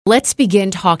Let's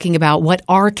begin talking about what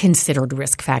are considered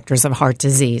risk factors of heart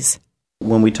disease.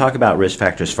 When we talk about risk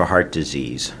factors for heart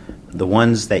disease, the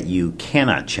ones that you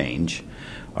cannot change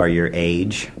are your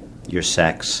age, your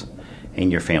sex,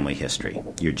 and your family history,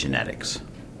 your genetics.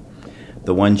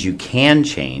 The ones you can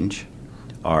change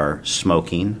are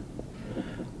smoking,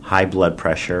 high blood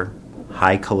pressure,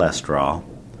 high cholesterol,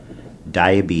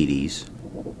 diabetes,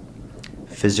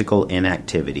 physical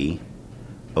inactivity,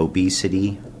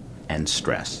 obesity, and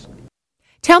stress.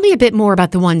 Tell me a bit more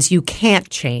about the ones you can't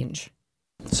change.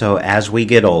 So as we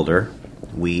get older,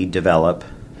 we develop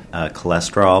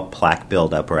cholesterol plaque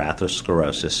buildup or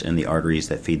atherosclerosis in the arteries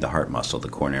that feed the heart muscle, the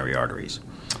coronary arteries.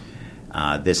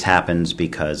 This happens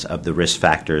because of the risk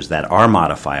factors that are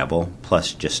modifiable,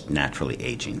 plus just naturally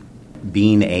aging.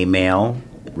 Being a male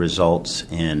results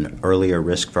in earlier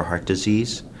risk for heart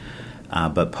disease,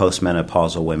 but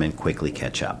postmenopausal women quickly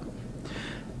catch up.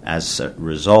 As a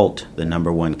result, the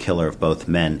number one killer of both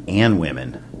men and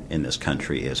women in this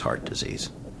country is heart disease.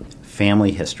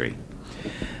 Family history.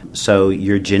 So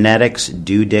your genetics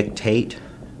do dictate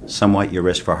somewhat your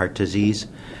risk for heart disease.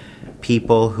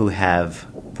 People who have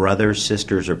brothers,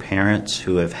 sisters, or parents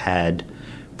who have had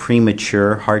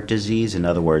premature heart disease, in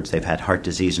other words, they've had heart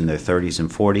disease in their 30s and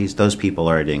 40s, those people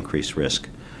are at increased risk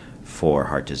for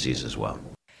heart disease as well.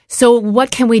 So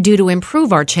what can we do to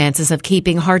improve our chances of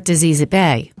keeping heart disease at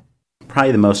bay?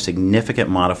 Probably the most significant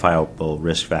modifiable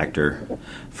risk factor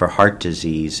for heart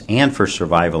disease and for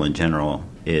survival in general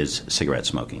is cigarette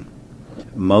smoking.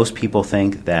 Most people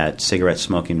think that cigarette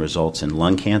smoking results in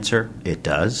lung cancer. It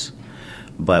does.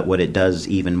 But what it does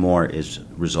even more is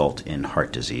result in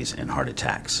heart disease and heart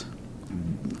attacks.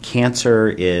 Cancer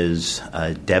is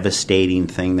a devastating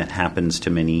thing that happens to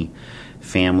many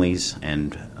families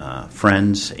and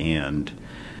friends, and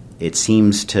it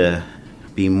seems to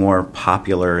be more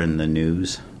popular in the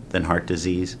news than heart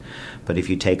disease. But if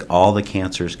you take all the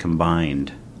cancers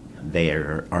combined,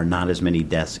 there are not as many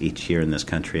deaths each year in this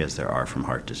country as there are from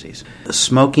heart disease.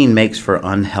 Smoking makes for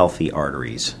unhealthy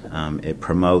arteries. It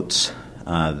promotes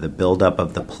the buildup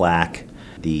of the plaque,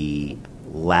 the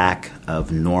lack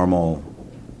of normal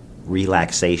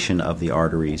relaxation of the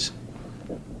arteries,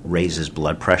 raises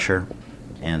blood pressure.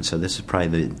 And so this is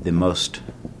probably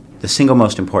the single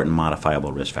most important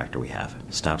modifiable risk factor we have.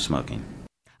 Stop smoking.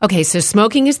 Okay, so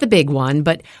smoking is the big one,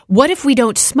 but what if we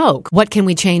don't smoke? What can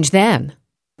we change then?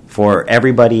 For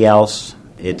everybody else,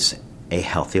 it's a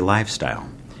healthy lifestyle.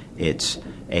 It's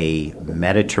a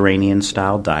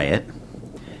Mediterranean-style diet.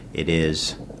 It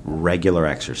is regular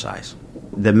exercise.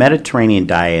 The Mediterranean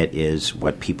diet is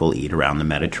what people eat around the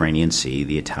Mediterranean Sea,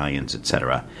 the Italians,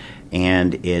 etc.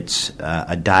 And it's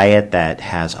a diet that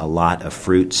has a lot of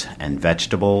fruits and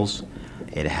vegetables.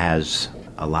 It has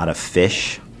a lot of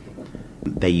fish.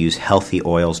 They use healthy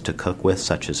oils to cook with,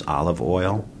 such as olive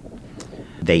oil.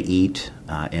 They eat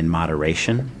in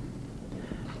moderation.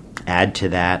 Add to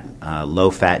that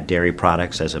low-fat dairy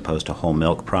products as opposed to whole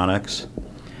milk products.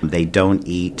 They don't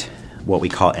eat what we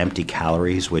call empty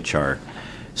calories, which are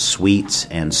sweets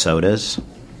and sodas.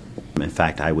 In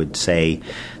fact, I would say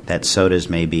that sodas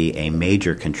may be a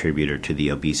major contributor to the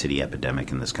obesity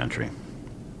epidemic in this country.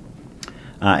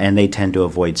 And they tend to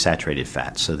avoid saturated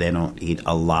fats, so they don't eat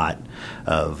a lot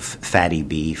of fatty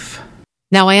beef.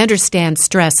 Now, I understand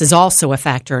stress is also a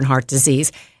factor in heart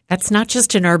disease. That's not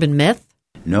just an urban myth?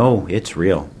 No, it's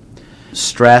real.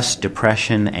 Stress,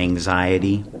 depression,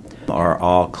 anxiety are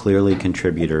all clearly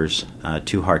contributors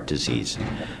to heart disease,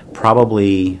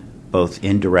 probably both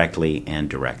indirectly and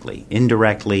directly.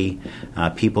 Indirectly,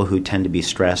 people who tend to be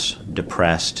stressed,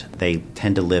 depressed, they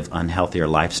tend to live unhealthier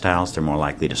lifestyles. They're more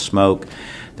likely to smoke.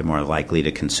 They're more likely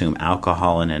to consume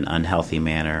alcohol in an unhealthy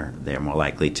manner. They're more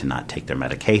likely to not take their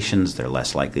medications. They're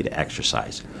less likely to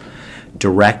exercise.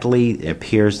 Directly, it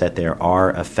appears that there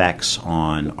are effects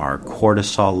on our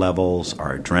cortisol levels,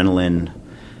 our adrenaline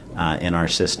in our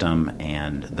system,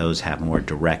 and those have more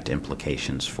direct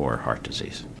implications for heart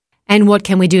disease. And what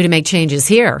can we do to make changes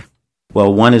here?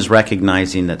 Well, one is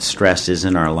recognizing that stress is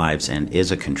in our lives and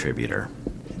is a contributor.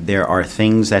 There are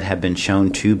things that have been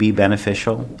shown to be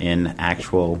beneficial in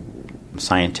actual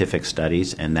scientific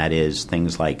studies, and that is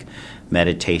things like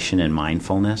meditation and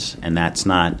mindfulness. And that's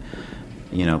not,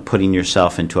 putting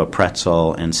yourself into a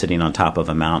pretzel and sitting on top of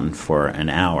a mountain for an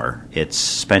hour. It's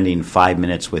spending 5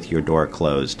 minutes with your door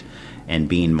closed and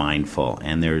being mindful.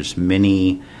 And there's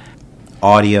many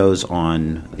audios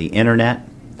on the internet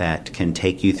that can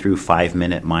take you through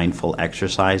 5-minute mindful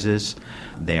exercises.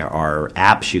 There are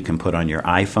apps you can put on your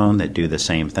iPhone that do the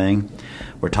same thing.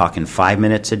 We're talking 5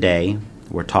 minutes a day.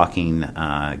 We're talking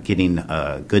getting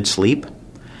good sleep.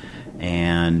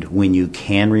 And when you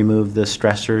can remove the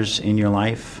stressors in your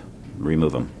life,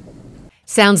 remove them.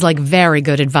 Sounds like very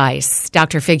good advice.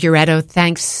 Dr. Figueredo,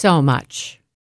 thanks so much.